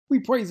We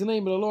praise the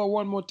name of the Lord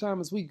one more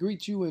time as we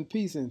greet you in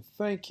peace and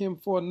thank Him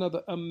for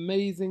another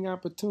amazing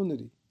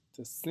opportunity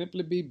to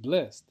simply be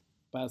blessed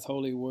by His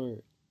holy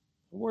word.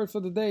 The word for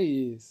the day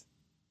is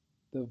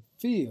the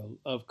field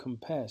of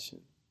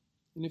compassion.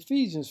 In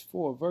Ephesians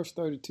 4, verse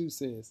 32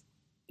 says,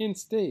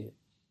 "Instead,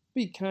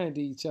 be kind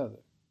to each other,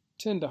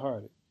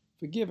 tenderhearted,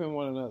 forgiving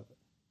one another,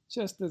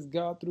 just as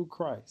God through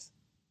Christ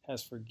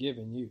has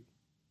forgiven you."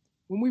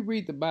 When we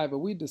read the Bible,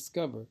 we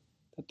discover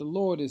that the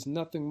Lord is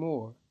nothing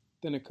more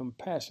than a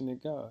compassionate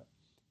God.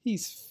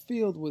 He's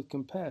filled with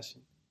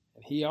compassion,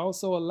 and He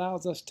also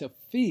allows us to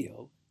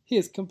feel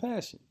His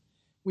compassion.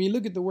 When you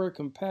look at the word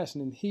compassion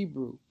in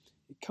Hebrew,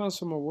 it comes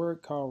from a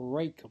word called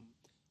rakhum,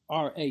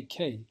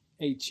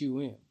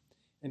 R-A-K-H-U-M.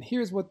 And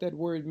here's what that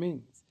word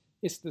means.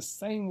 It's the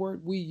same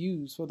word we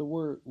use for the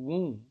word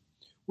womb,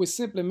 which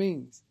simply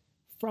means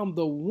from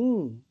the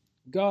womb,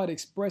 God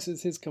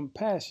expresses His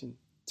compassion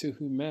to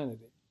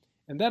humanity.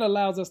 And that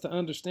allows us to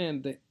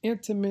understand the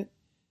intimate,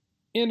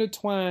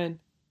 intertwined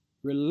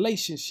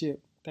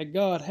relationship that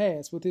God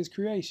has with His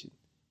creation.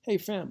 Hey,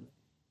 family,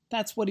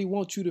 that's what He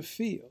wants you to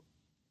feel.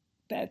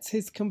 That's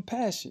His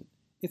compassion.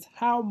 It's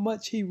how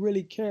much He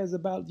really cares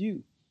about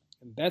you.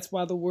 And that's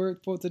why the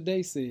word for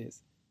today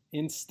says,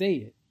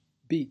 instead,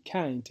 be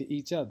kind to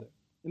each other.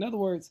 In other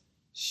words,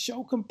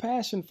 show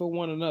compassion for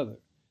one another.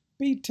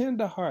 Be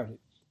tenderhearted,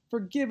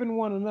 forgiving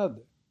one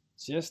another,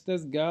 just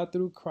as God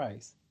through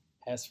Christ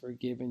has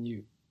forgiven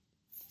you.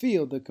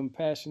 Feel the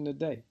compassion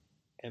today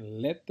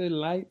and let the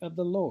light of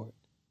the Lord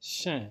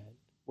shine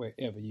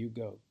wherever you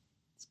go.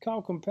 It's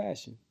called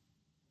compassion.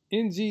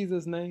 In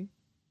Jesus' name,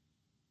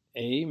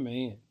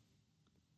 amen.